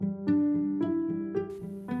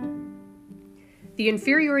The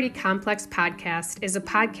Inferiority Complex podcast is a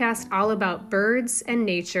podcast all about birds and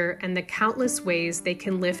nature and the countless ways they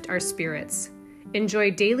can lift our spirits.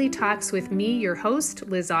 Enjoy daily talks with me, your host,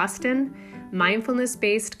 Liz Austin,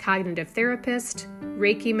 mindfulness-based cognitive therapist,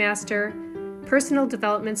 Reiki master, personal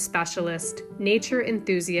development specialist, nature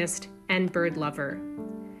enthusiast, and bird lover.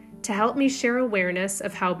 To help me share awareness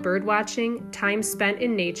of how birdwatching, time spent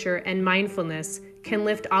in nature, and mindfulness can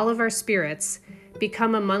lift all of our spirits,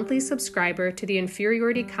 become a monthly subscriber to the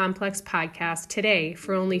Inferiority Complex podcast today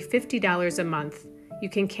for only $50 a month. You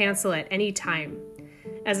can cancel at any time.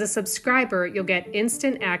 As a subscriber, you'll get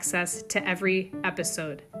instant access to every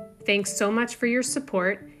episode. Thanks so much for your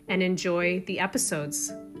support and enjoy the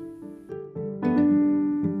episodes.